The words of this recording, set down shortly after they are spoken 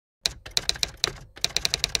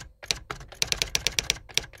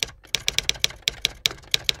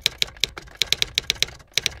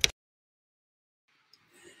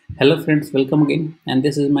Hello friends, welcome again. And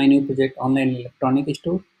this is my new project, Online Electronic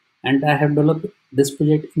Store. And I have developed this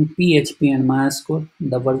project in PHP and MySQL.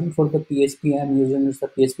 The version for the PHP I am using is the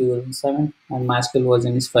PHP version 7 and MySQL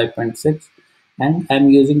version is 5.6. And I am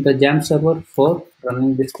using the JAM server for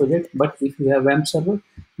running this project. But if you have WAM server,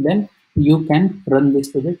 then you can run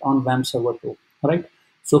this project on WAM server too. Right?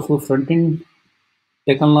 So for front-end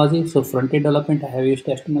technology, so front-end development, I have used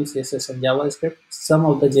HTML, CSS, and JavaScript. Some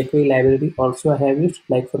of the jQuery library also I have used,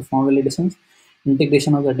 like for form validations,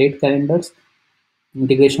 integration of the date calendars,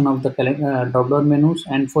 integration of the drop-down menus,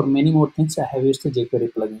 and for many more things, I have used the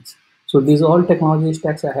jQuery plugins. So these are all technology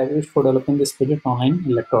stacks I have used for developing this project online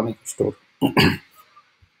electronic store.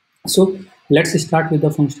 So let's start with the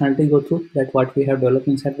functionality, go through that what we have developed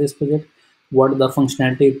inside this project, what the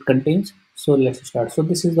functionality it contains. So let's start. So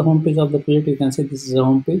this is the home page of the project. You can see this is a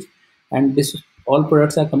home page, and this all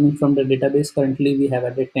products are coming from the database. Currently we have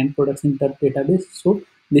added 10 products in the database. So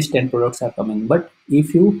these 10 products are coming. But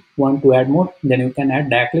if you want to add more, then you can add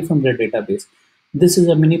directly from the database. This is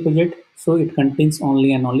a mini project, so it contains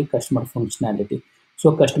only and only customer functionality.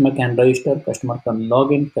 So customer can register, customer can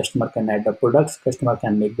log in, customer can add the products, customer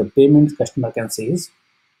can make the payments, customer can see his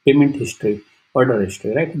payment history, order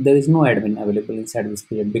history, right? There is no admin available inside this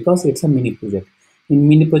project because it's a mini project. In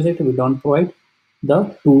mini project, we don't provide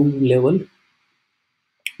the two-level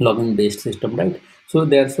login based system, right? So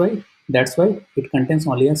that's why it contains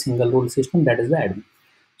only a single role system, that is the admin.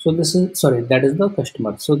 So this is, sorry, that is the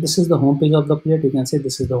customer. So this is the home page of the project. You can say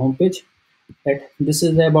this is the home page, right? This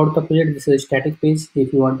is about the project. This is a static page.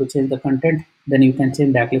 If you want to change the content, then you can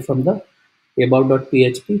change directly from the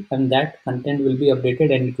about.php, and that content will be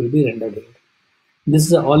updated and it will be rendered here. This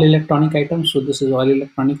is all electronic items. So this is all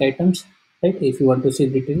electronic items, right? If you want to see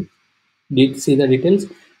see the details,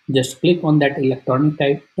 just click on that electronic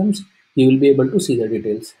items. You will be able to see the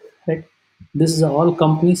details, right? This is all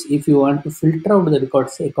companies. If you want to filter out the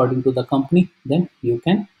records according to the company, then you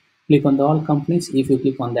can click on the all companies. If you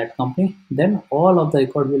click on that company, then all of the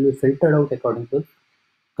record will be filtered out according to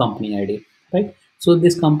company ID, right? So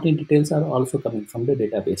these company details are also coming from the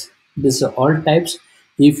database. This are all types.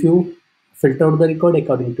 If you filter out the record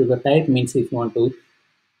according to the type, means if you want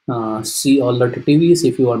to see all the TVs,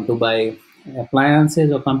 if you want to buy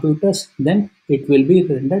appliances or computers, then it will be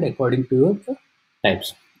rendered according to your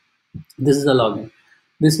types. This is a login.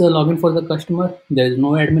 This is a login for the customer. There is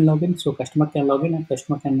no admin login, so customer can log in and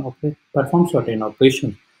customer can perform certain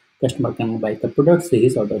operations. Customer can buy the products, see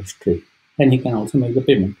his order history, and he can also make the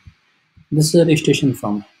payment. This is a registration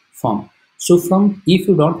form. So from, if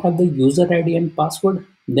you don't have the user ID and password,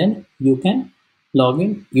 then you can log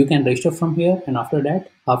in. You can register from here, and after that,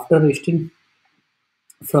 after registering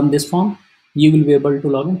from this form, you will be able to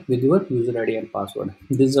log in with your user ID and password.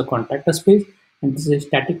 This is a contact us page, and this is a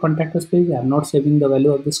static contact us page. I am not saving the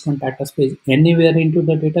value of this contact us page anywhere into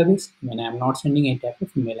the database when I am not sending any type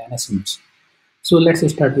of email and SMS. So let's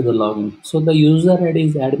start with the login. So the user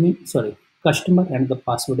ID is customer, and the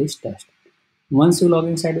password is test. Once you log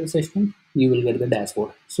inside the system, you will get the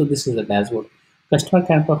dashboard. So this is the dashboard. Customer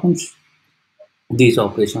can perform these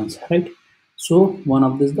operations, right? So one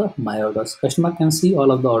of this, the my orders, customer can see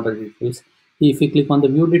all of the order details. If you click on the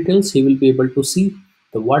view details, he will be able to see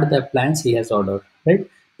what the appliance he has ordered, right?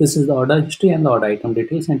 This is the order history and the order item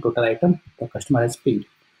details and total item the customer has paid.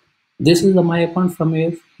 This is the my account. From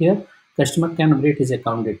here customer can update his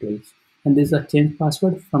account details, and this is a change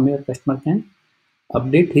password. From here customer can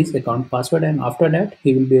update his account password, and after that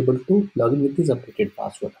he will be able to log in with his updated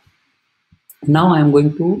password. Now I am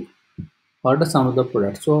going to order some of the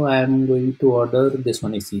products. So I am going to order this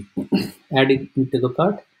one AC. Add it into the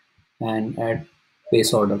cart and add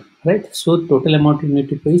place order, right? So total amount you need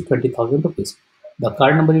to pay is 20,000 rupees. The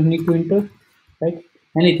card number you need to enter, right?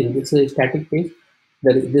 Anything. This is a static page.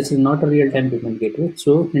 This is not a real-time payment gateway.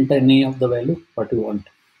 So enter any of the value what you want.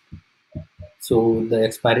 So the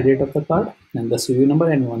expiry date of the card and the CVV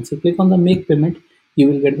number, and once you click on the make payment, you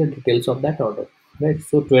will get the details of that order, right?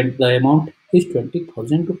 So the amount is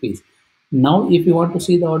 20,000 rupees. Now if you want to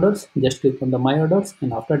see the orders, just click on the my orders,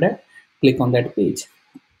 and after that click on that page.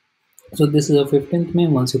 So this is the 15th May.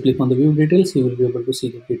 Once you click on the view details, you will be able to see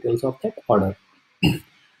the details of that order,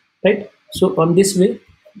 right? So on this way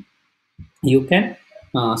you can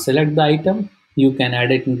select the item, you can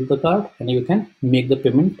add it into the cart, and you can make the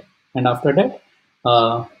payment. And after that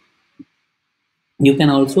uh, you can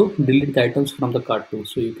also delete the items from the cart too.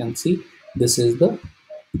 So you can see this is the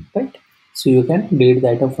right. So you can delete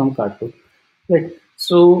the item from cart too, right?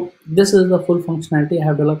 So this is the full functionality I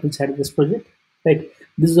have developed inside this project, right?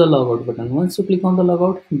 This is a logout button. Once you click on the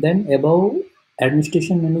logout, then above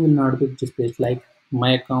administration menu will not be displayed, like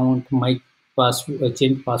my account, my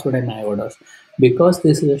change password and my orders, because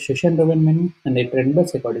this is a session driven menu and it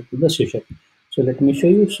renders according to the session. So let me show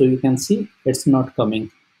you so you can see it's not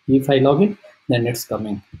coming. If I log in, then it's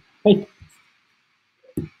coming, right?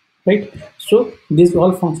 Right. So these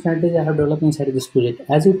all functionalities I have developed inside this project.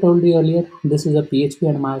 As I told you earlier, this is a PHP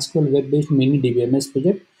and MySQL web-based mini DBMS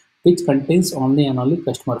project which contains only and only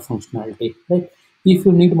customer functionality, right? If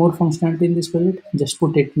you need more functionality in this project, just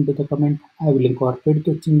put it into the comment. I will incorporate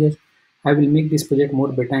the changes. I will make this project more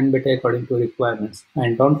better and better according to requirements.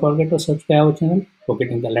 And don't forget to subscribe our channel for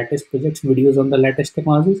getting the latest projects videos on the latest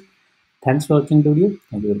technologies. Thanks for watching the video.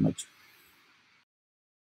 Thank you very much.